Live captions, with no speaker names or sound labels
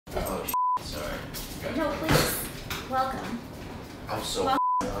Sorry. No, please. Welcome. I'm so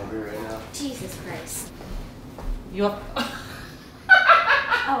hungry right now. Jesus Christ. You up? Oh,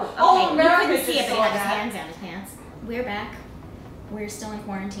 okay. Oh, You America couldn't see just it, but he saw had his that. hands down his pants. We're back. We're still in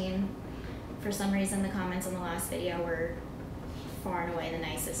quarantine. For some reason, the comments on the last video were far and away the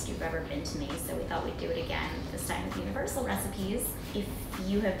nicest you've ever been to me, so we thought we'd do it again, this time with universal recipes. If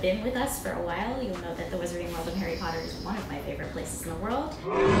you have been with us for a while, you'll know that the Wizarding World of Harry Potter is one of my favorite places in the world.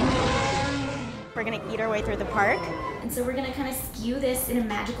 We're gonna eat our way through the park, and so we're gonna kind of skew this in a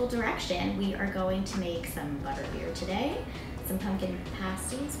magical direction. We are going to make some butterbeer today, some pumpkin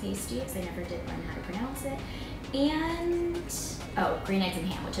pasties, I never did learn how to pronounce it, and green eggs and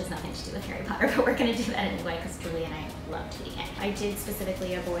ham, which has nothing to do with Harry Potter, but we're gonna do that anyway because Julie and I loved eating it. I did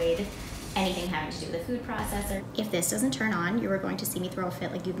specifically avoid anything having to do with a food processor. If this doesn't turn on, you are going to see me throw a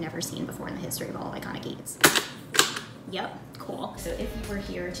fit like you've never seen before in the history of all iconic eats. Yep, cool. So if you were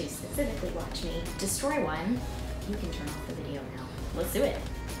here to specifically watch me destroy one, you can turn off the video now. Let's do it.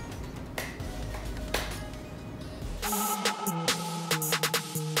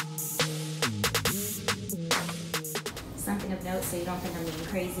 Something of note so you don't think I'm being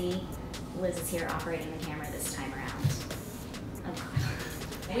crazy, Liz is here operating the camera this time around. Oh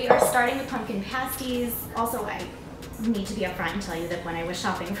God. We are starting with pumpkin pasties. Also, I need to be upfront and tell you that when I was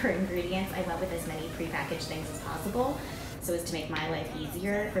shopping for ingredients, I went with as many prepackaged things as possible so as to make my life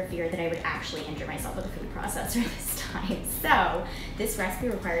easier for fear that I would actually injure myself with a food processor this time. So this recipe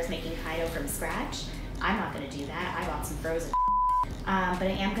requires making Kaido from scratch. I'm not gonna do that. I bought some frozen but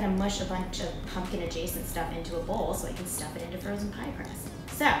I am gonna mush a bunch of pumpkin adjacent stuff into a bowl so I can stuff it into frozen pie crust.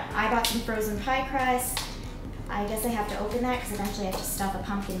 So I bought some frozen pie crust. I guess I have to open that because eventually I have to stuff a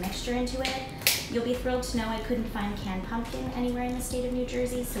pumpkin mixture into it. You'll be thrilled to know I couldn't find canned pumpkin anywhere in the state of New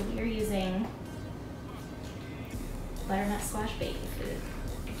Jersey, so we are using butternut squash baby food.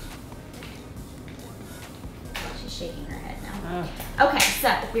 She's shaking her head now. Okay,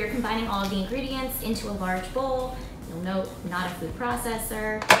 so we are combining all of the ingredients into a large bowl. You'll note, not a food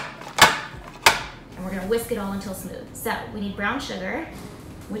processor. And we're gonna whisk it all until smooth. So we need brown sugar,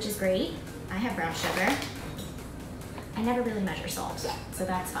 which is great. I have brown sugar. I never really measure salt, so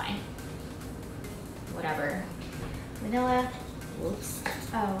that's fine. Whatever. Vanilla. Whoops.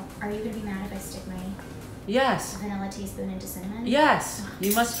 Oh, are you gonna be mad if I stick my vanilla teaspoon into cinnamon? Yes.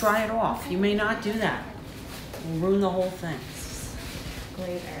 You must dry it off. You may not do that. You'll ruin the whole thing.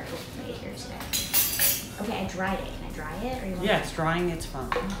 Great error made here today. Okay, I dried it. Can I dry it? Or you want Yes, drying it's fine.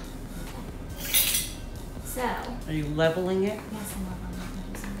 Okay. So. Are you leveling it? Yes, I'm leveling it.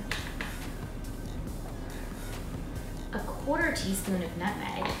 A quarter teaspoon of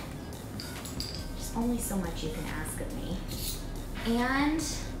nutmeg. There's only so much you can ask of me. And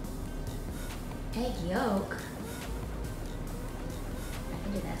egg yolk. I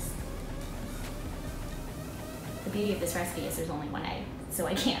can do this. The beauty of this recipe is there's only one egg, so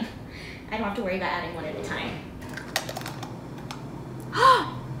I don't have to worry about adding one at a time.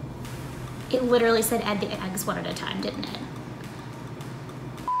 It literally said add the eggs one at a time, didn't it?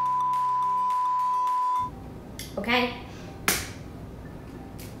 Okay.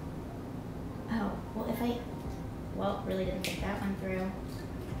 Oh, well, really didn't think that one through.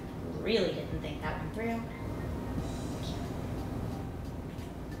 Really didn't think that one through.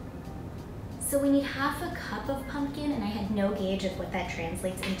 So we need half a cup of pumpkin, and I had no gauge of what that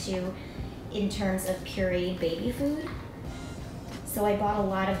translates into in terms of pureed baby food. So I bought a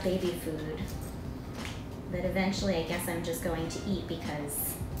lot of baby food that eventually I guess I'm just going to eat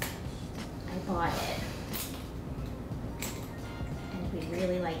because I bought it. And we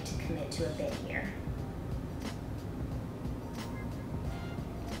really like to commit to a bit here.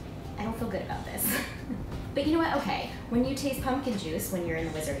 I don't feel good about this. But you know what? Okay, when you taste pumpkin juice when you're in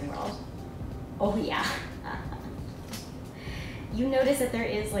the Wizarding World, oh yeah. You notice that there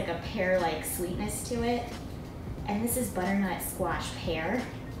is like a pear-like sweetness to it. And this is butternut squash pear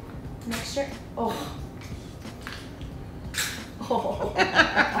mixture. Oh. Oh.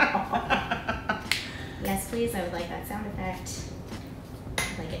 Yes, please, I would like that sound effect.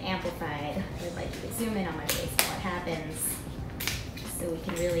 I'd like it amplified. I would like you to zoom in on my face while it happens so we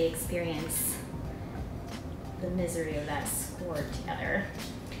can really experience the misery of that sport together.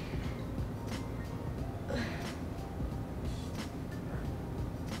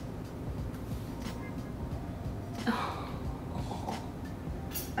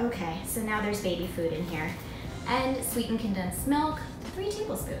 Okay, so now there's baby food in here. And sweetened condensed milk, 3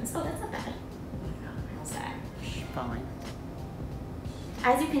 tablespoons. Oh, that's not bad. How's that? Fine.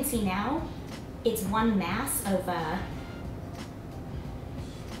 As you can see now, it's one mass of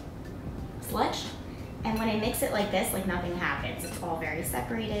sludge. And when I mix it like this, like nothing happens. It's all very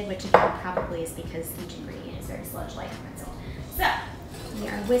separated, which again probably is because each ingredient is very sludge-like. So, we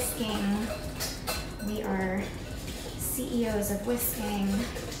are whisking. We are CEOs of whisking.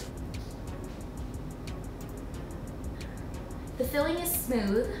 The filling is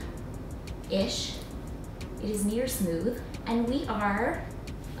smooth-ish. It is near smooth. And we are,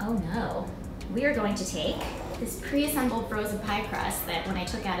 oh no, we are going to take this pre-assembled frozen pie crust that when I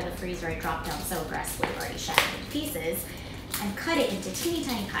took out of the freezer, I dropped down so aggressively, I've already shattered into pieces, and cut it into teeny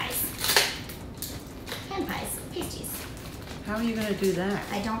tiny pies. Hand pies, pasties. How are you gonna do that?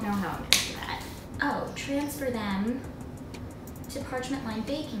 I don't know how I'm gonna do that. Oh, transfer them to parchment lined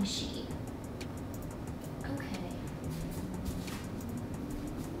baking sheet. Okay.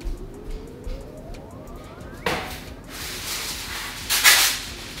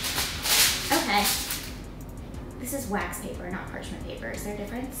 Okay. This is wax paper, not parchment paper. Is there a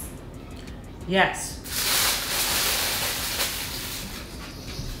difference? Yes.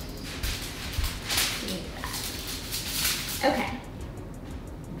 We can do that. Okay.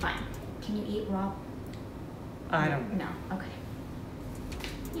 Fine. Can you eat raw? I don't. No. Okay.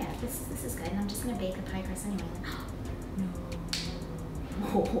 Yeah, this is good. And I'm just gonna bake the pie crust anyway. No.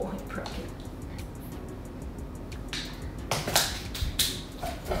 Oh, I broke it.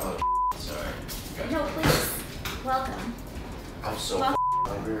 Oh, sorry. No, please. Welcome. I'm so Well-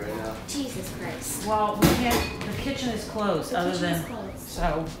 hungry right now. Jesus Christ. Well, we can't. The kitchen is closed. The other kitchen than is closed.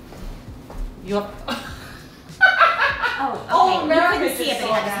 so. You're. Oh, okay. Oh, You America couldn't see it, just but he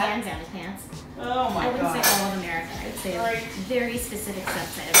saw had his that. hands down his pants. Oh my I wouldn't God. say all of America. I would say Right. a very specific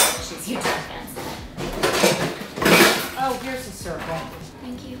subset of Delish's YouTube fans. Oh, here's a circle.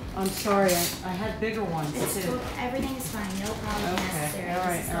 Thank you. I'm sorry. I had bigger ones It's too. cool. Everything is fine. No problem Okay, necessary. all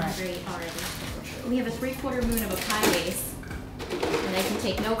right, This is all going right. great already. We have a 3/4 moon of a pie base that I can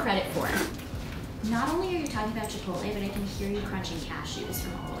take no credit for. Not only are you talking about Chipotle, but I can hear you crunching cashews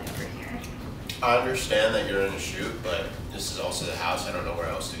from all the way over here. I understand that you're in a shoot, but this is also the house. I don't know where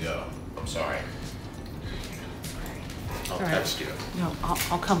else to go. I'm sorry. I'll All right. text you. No,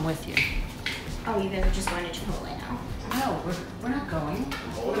 I'll come with you. Oh, you guys are just going to Chipotle now? No, we're not going.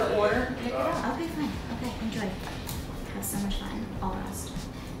 We're Order gonna it. order and pick it up. Okay, fine. Okay, enjoy. Have so much fun. All rest.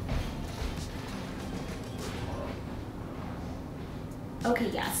 Okay,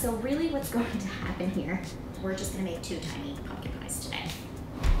 yeah, so really what's going to happen here, we're just gonna make 2 tiny pumpkin pies today.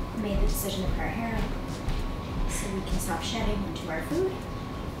 We made the decision to put our hair up so we can stop shedding into our food.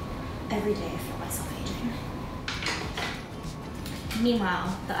 Every day I feel myself aging.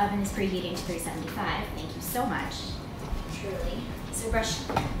 Meanwhile, the oven is preheating to 375. Thank you so much. Truly. So brush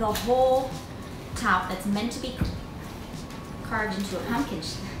the whole top that's meant to be carved into a pumpkin.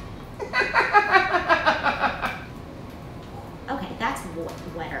 Okay, that's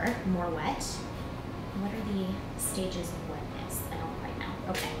wetter, more wet. What are the stages of wetness? I don't quite know.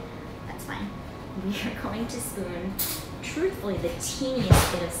 Okay, that's fine. We are going to spoon, truthfully, the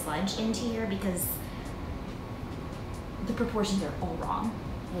teeniest bit of sludge into here because the proportions are all wrong,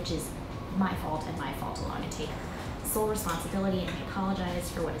 which is my fault and my fault alone. I take sole responsibility and I apologize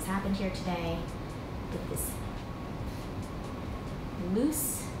for what has happened here today with this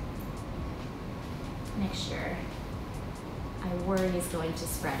loose mixture. I worry is going to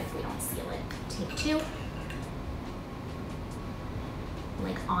spread if we don't seal it. Take 2.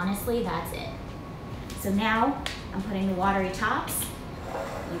 Like honestly, that's it. So now I'm putting the watery tops.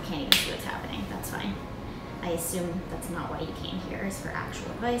 You can't even see what's happening, that's fine. I assume that's not why you came here, is for actual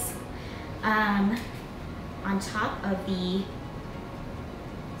advice. On top of the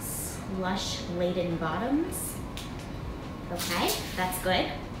slush-laden bottoms. Okay, that's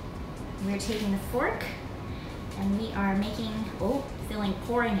good. We're taking the fork and we are making, filling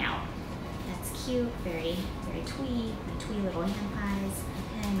pouring out. That's cute, very, very twee, my twee little hand pies.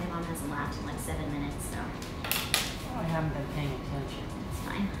 Okay, my mom hasn't laughed in like 7 minutes, so Oh, I haven't been paying attention. it's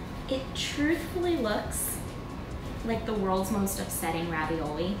fine. It truthfully looks like the world's most upsetting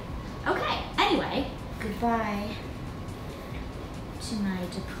ravioli. Okay, anyway, goodbye to my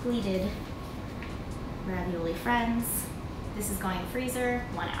depleted ravioli friends. This is going in the freezer,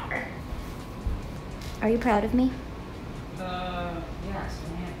 1 hour. Are you proud of me? Yes, I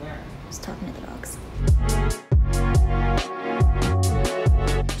have there. Just talking to the dogs.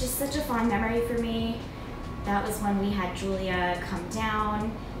 Just such a fond memory for me. That was when we had Julia come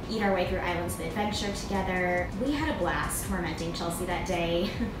down, eat our way through Islands of Adventure together. We had a blast tormenting Chelsea that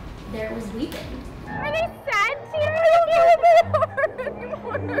day. There was weeping. Are they sad tears? I don't know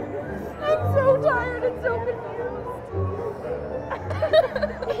what they are anymore. I'm so tired and so confused.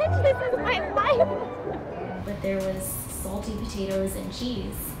 This is my life. But there was salty potatoes and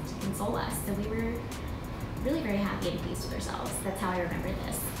cheese to console us. So we were really very happy and pleased with ourselves. That's how I remember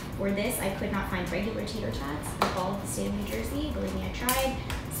this. For this, I could not find regular tater tots in all of the state of New Jersey. Believe me, I tried.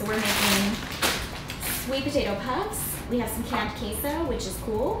 So we're making sweet potato puffs. We have some canned queso, which is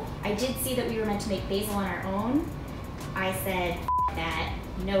cool. I did see that we were meant to make basil on our own. I said, F that,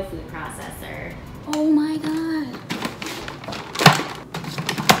 no food processor. Oh my God.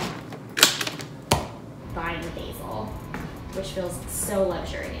 Buying the basil, which feels so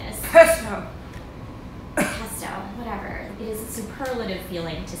luxurious. Pesto. Pesto, whatever. It is a superlative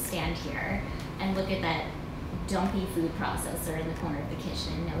feeling to stand here and look at that dumpy food processor in the corner of the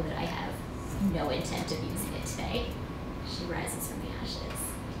kitchen and know that I have no intent of using it today. She rises from the ashes.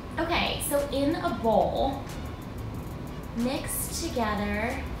 Okay, so in a bowl, mix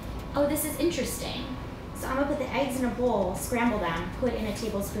together. Oh, this is interesting. So I'm gonna put the eggs in a bowl, scramble them, put in a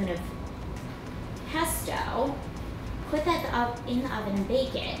tablespoon of pesto, put that in the oven and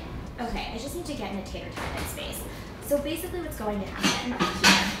bake it. Okay, I just need to get in a tater tot headspace. So basically what's going to happen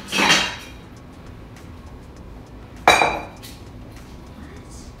here.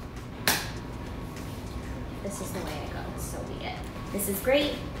 What? This is the way I go, so be it. This is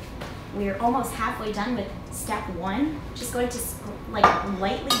great. We're almost halfway done with step one. Just going to like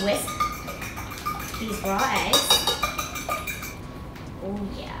lightly whisk these raw eggs. Oh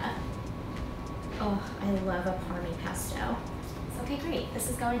yeah. Oh, I love a parmy pesto. Okay, great. This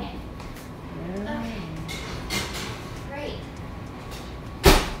is going in. Okay. Great.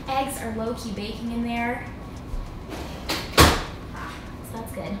 Eggs are low-key baking in there. Ah, so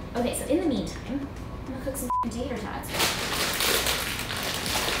that's good. Okay, so in the meantime, I'm gonna cook some tater tots.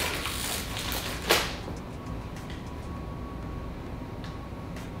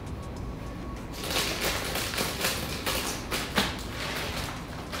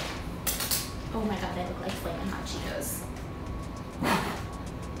 Oh my God, they look like flaming hot Cheetos.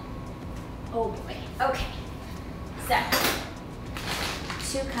 Oh boy. Okay. So,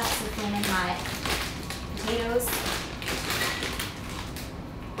 2 cups of flaming hot potatoes.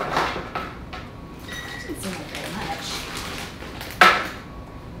 Doesn't seem like very much.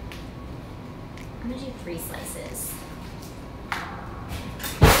 I'm gonna do 3 slices.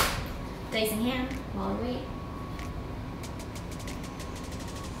 Dicing ham while I wait.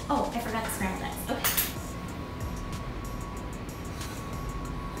 Oh, I forgot the scrambled eggs. Okay.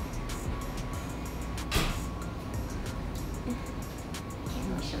 Can't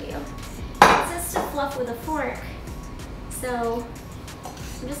really show you. It says to fluff with a fork, so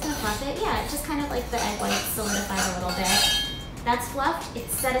I'm just gonna fluff it. Yeah, just kind of like the egg whites solidified a little bit. That's fluffed.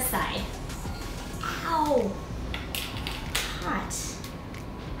 It's set aside. Ow! Hot.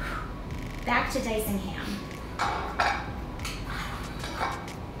 Back to dicing ham.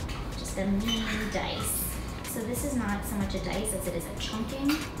 The mean dice. So this is not so much a dice as it is a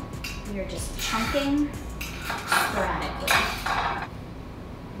chunking. We are just chunking sporadically.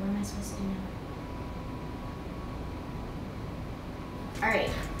 What am I supposed to do now? All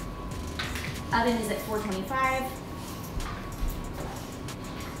right. Oven is at 425.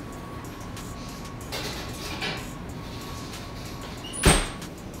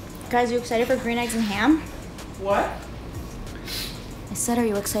 Guys, you excited for green eggs and ham? What? I said, are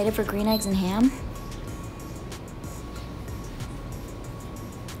you excited for green eggs and ham?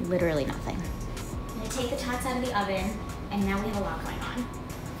 Literally nothing. I'm gonna take the tots out of the oven, and now we have a lot going on.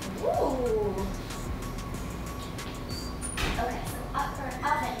 Ooh. Okay, so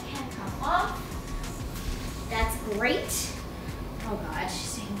oven can come off. That's great. Oh God,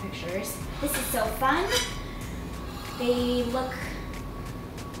 she's taking pictures. This is so fun. They look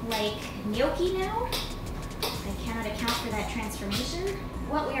like gnocchi now. I cannot account for that transformation.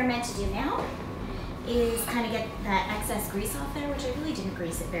 What we are meant to do now is kind of get that excess grease off there, which I really didn't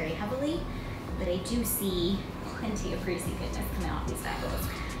grease it very heavily, but I do see plenty of greasy goodness coming off these bad boys.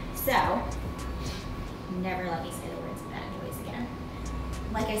 So, never let me say the words bad boys again.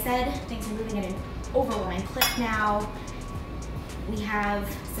 Like I said, things are moving at an overwhelming clip now. We have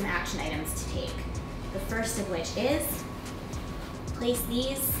some action items to take. The first of which is place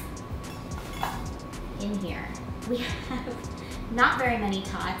these in here. We have not very many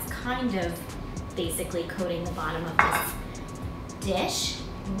tots, kind of basically coating the bottom of this dish.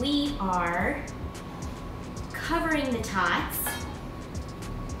 We are covering the tots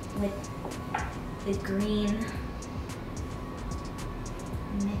with the green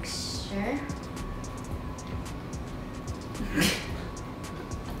mixture. If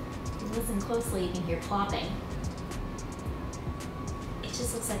you listen closely, you can hear plopping. It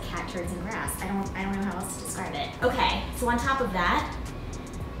just looks like cat turds and grass. I don't know how else to describe it. Okay, so on top of that,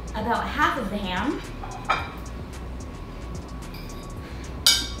 about half of the ham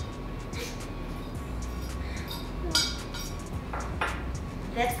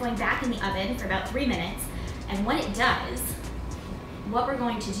going back in the oven for about 3 minutes. And when it does, what we're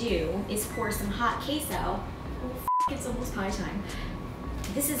going to do is pour some hot queso. Oh, it's almost pie time.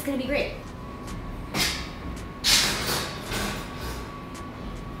 This is gonna be great.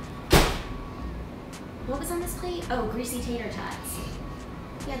 What was on this plate? Oh, greasy tater tots.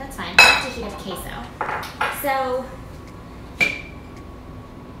 Yeah, that's fine. I have to heat up queso. So,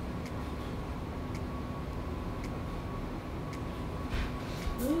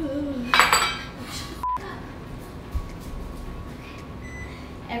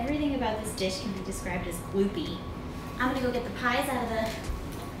 everything about this dish can be described as gloopy. I'm gonna go get the pies out of the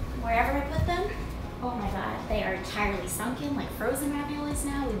wherever I put them. Oh my god, they are entirely sunken like frozen raviolis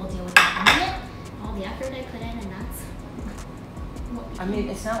now. We will deal with that in a minute. All the effort I put in, and that's I mean,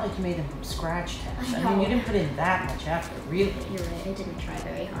 it's not like you made them from scratch, Tess. I know. mean, you didn't put in that much effort, really. You're right, I didn't try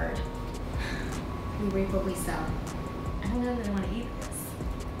very hard. We reap what we sow. I don't know that I want to eat this.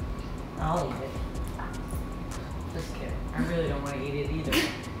 I'll eat it. Just kidding. I really don't want to eat it either.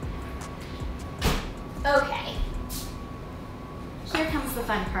 Okay. Here comes the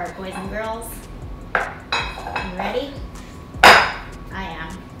fun part, boys and girls. You ready? I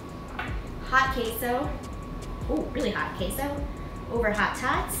am. Hot queso. Oh, really hot queso. Over hot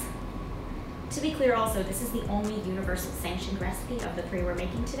tots. To be clear also, this is the only universal sanctioned recipe of the 3 we're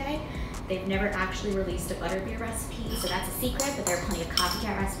making today. They've never actually released a butterbeer recipe, so that's a secret, but there are plenty of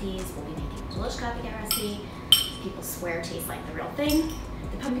copycat recipes. We'll be making a Delish copycat recipe. People swear taste like the real thing.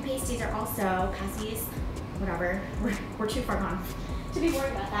 The pumpkin pasties are also pasties, whatever. We're too far gone to be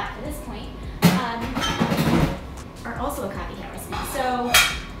worried about that at this point. Are also a copycat recipe. So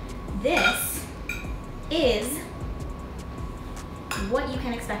this is what you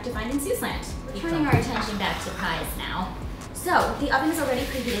can expect to find in Seussland. We're turning our attention back to pies now. So the oven is already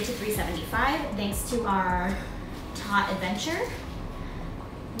preheated to 375 thanks to our tot adventure.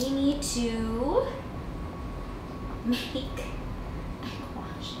 We need to make egg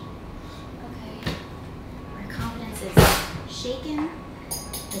wash. Okay. Our confidence is shaken,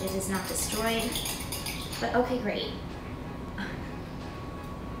 but it is not destroyed. But okay, great.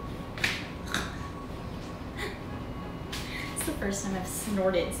 It's the first time I've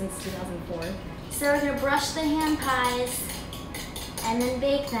snorted since 2004. So we're gonna brush the hand pies and then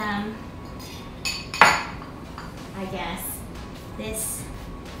bake them. I guess this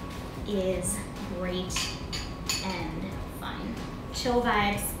is great and fun. Chill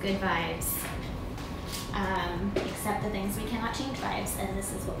vibes, good vibes. Except the things we cannot change vibes, and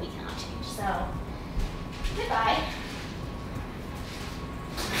this is what we cannot change. So, goodbye.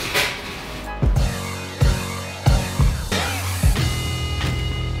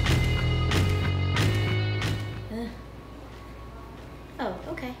 Oh,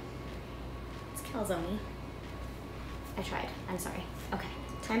 okay. It's calzone. I tried. I'm sorry. Okay.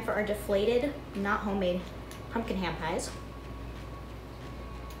 Time for our deflated, not homemade pumpkin ham pies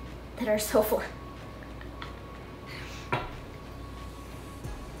that are so full.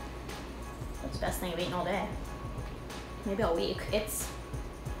 That's the best thing I've eaten all day. Maybe all week. It's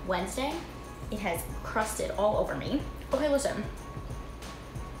Wednesday. It has crusted all over me. Okay, listen.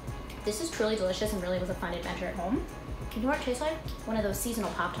 This is truly delicious and really was a fun adventure at home. You know what it tastes like? One of those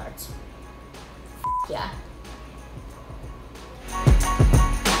seasonal Pop-Tarts. Yeah.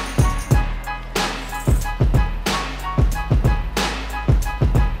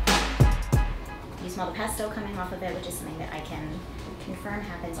 You smell the pesto coming off of it, which is something that I can confirm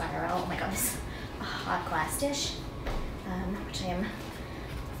happens IRL. Oh my god, this is a hot glass dish, which I am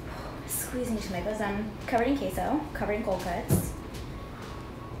squeezing to my bosom. Covered in queso, covered in cold cuts.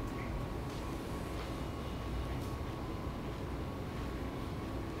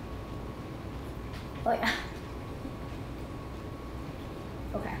 Oh yeah.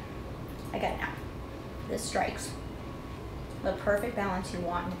 Okay, I get it now. This strikes the perfect balance you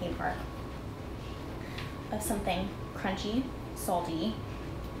want in a theme park of something crunchy, salty,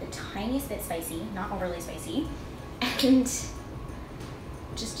 the tiniest bit spicy, not overly spicy, and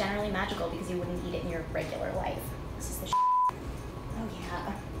just generally magical because you wouldn't eat it in your regular life. This is the shit. Oh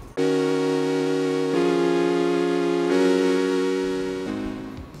yeah.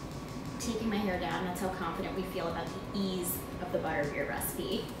 Taking my hair down, that's how confident we feel about the ease of the butterbeer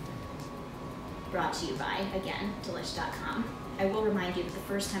recipe. Brought to you by, again, Delish.com. I will remind you that the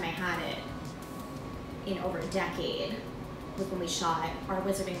first time I had it in over a decade was when we shot our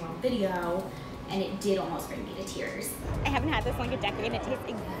Wizarding World video, and it did almost bring me to tears. I haven't had this in like a decade, and it tastes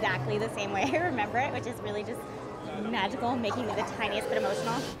exactly the same way I remember it, which is really just magical, making me the tiniest bit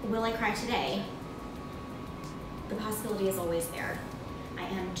emotional. Will I cry today? The possibility is always there. I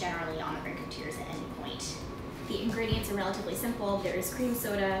am generally on the brink of tears at any point. The ingredients are relatively simple. There's cream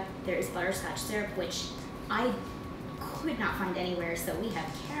soda, there's butterscotch syrup, which I could not find anywhere, so we have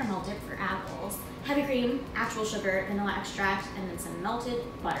caramel dip for apples, heavy cream, actual sugar, vanilla extract, and then some melted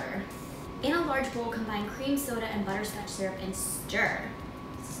butter. In a large bowl, combine cream soda and butterscotch syrup and stir.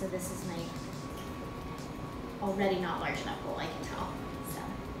 So this is my already not large enough bowl, I can tell. So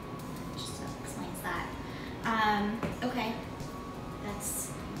just explains that. Okay,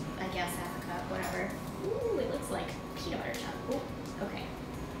 that's, I guess, half a cup, whatever. Ooh, it looks like peanut butter chunk. Ooh, okay.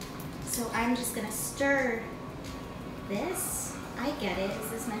 So I'm just gonna stir this. I get it. Is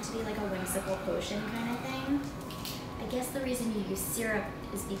this meant to be like a whimsical potion kind of thing? I guess the reason you use syrup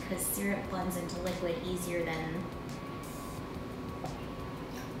is because syrup blends into liquid easier than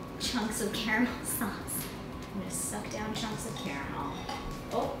chunks of caramel sauce. I'm gonna suck down chunks of caramel.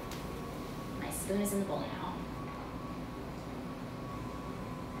 Oh, my spoon is in the bowl now.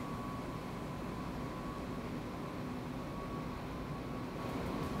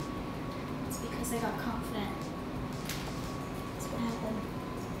 It's because I got confident. That's what happened.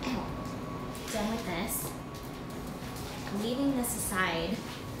 Ow. Done with this. Leaving this aside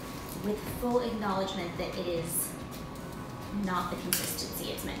with full acknowledgement that it is not the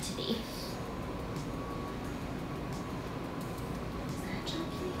consistency it's meant to be. Is that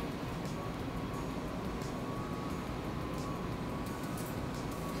chunky?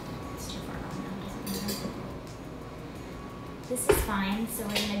 It's too far gone now, doesn't matter. This is fine, so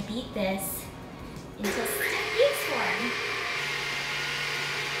we're gonna beat this until sticky form.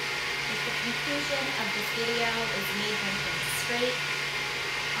 The conclusion of this video is me drinking straight,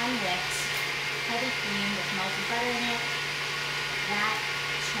 unwhipped, heavy cream with melted butter in it. That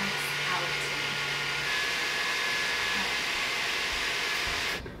checks out to me.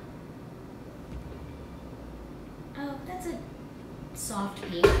 Oh, that's a soft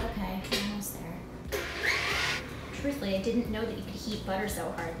peak. Okay, almost there. Truthfully, I didn't know that you could heat butter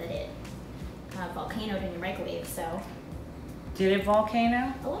so hard that it volcanoed in your microwave, so. Did it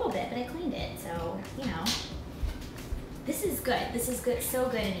volcano? A little bit, but I cleaned it, so, you know. This is good. This is good, so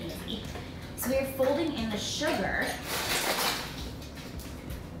good and easy. So we're folding in the sugar.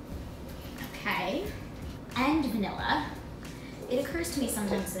 Okay. And vanilla. It occurs to me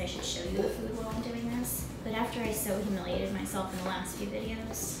sometimes that I should show you the food while I'm doing this, but after I so humiliated myself in the last few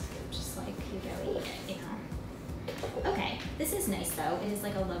videos, I'm just like, you gotta eat it, you know. Okay, this is nice though. It is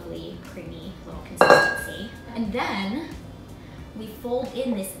like a lovely, creamy little consistency. And then we fold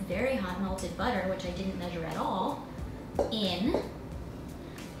in this very hot melted butter, which I didn't measure at all, in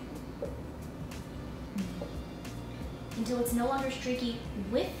until it's no longer streaky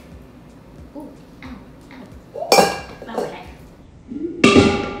with, ooh, ow, ow. Okay.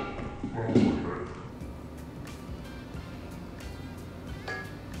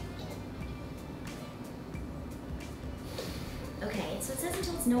 Okay, so it says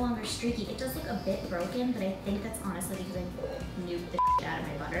until it's no longer streaky. It does look a bit broken, but I think that's honestly because I nuked the shit out of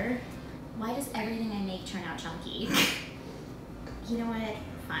my butter. Why does everything I make turn out chunky? You know what?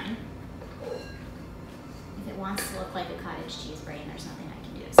 Fine. If it wants to look like a cottage cheese brain, there's nothing I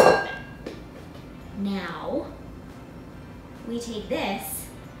can do to stop it. Now, we take this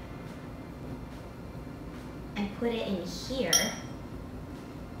and put it in here,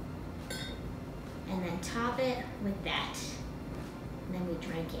 and then top it with that. And then we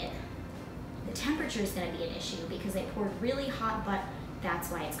drink it. The temperature is going to be an issue because I poured really hot, but that's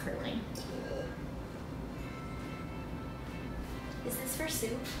why it's curdling. Is this for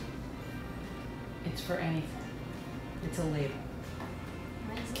soup? It's for anything. It's a label.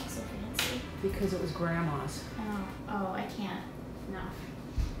 Why does it look so fancy? Because it was grandma's. Oh, I can't. No.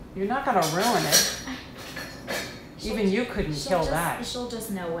 You're not gonna ruin it. Even you couldn't kill that. She'll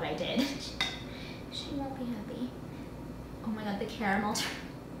just know what I did. She won't be happy. Oh my god, the caramel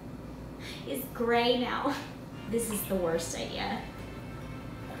is gray now. This is the worst idea.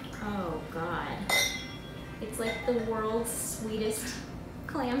 Oh god. It's like the world's sweetest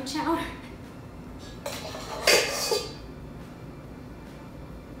clam chowder.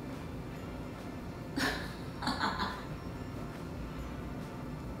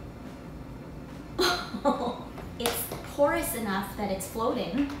 It's porous enough that it's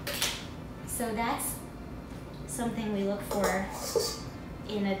floating. So that's something we look for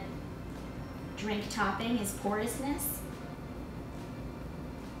in a drink topping is porousness.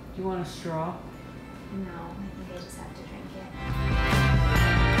 Do you want a straw? No, I think I just have to drink it.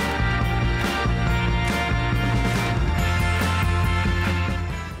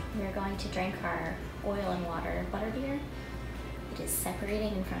 We are going to drink our oil and water butterbeer. It is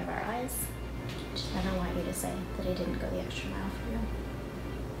separating in front of our eyes. I don't want you to say that I didn't go the extra mile for you.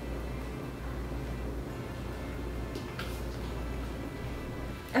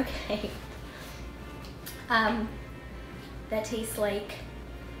 Okay. That tastes like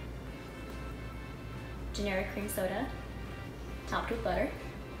generic cream soda topped with butter,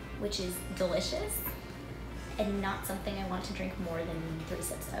 which is delicious and not something I want to drink more than 3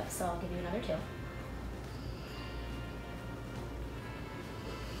 sips of, so I'll give you another 2.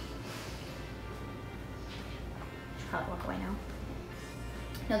 Should probably walk away now.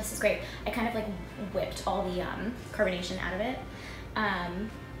 No, this is great. I kind of like whipped all the carbonation out of it.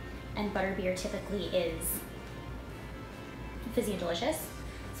 And butterbeer typically is fizzy and delicious,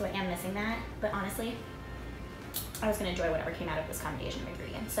 so I am missing that. But honestly, I was gonna enjoy whatever came out of this combination of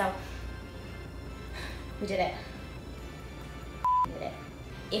ingredients. So we did it. We did it.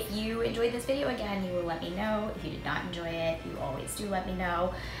 If you enjoyed this video, again, you will let me know. If you did not enjoy it, you always do let me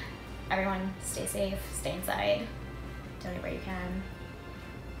know. Everyone, stay safe, stay inside, donate where you can.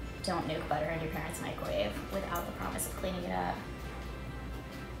 Don't nuke butter in your parents' microwave without the promise of cleaning it up.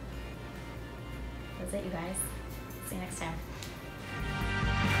 That's it, you guys. See you next time.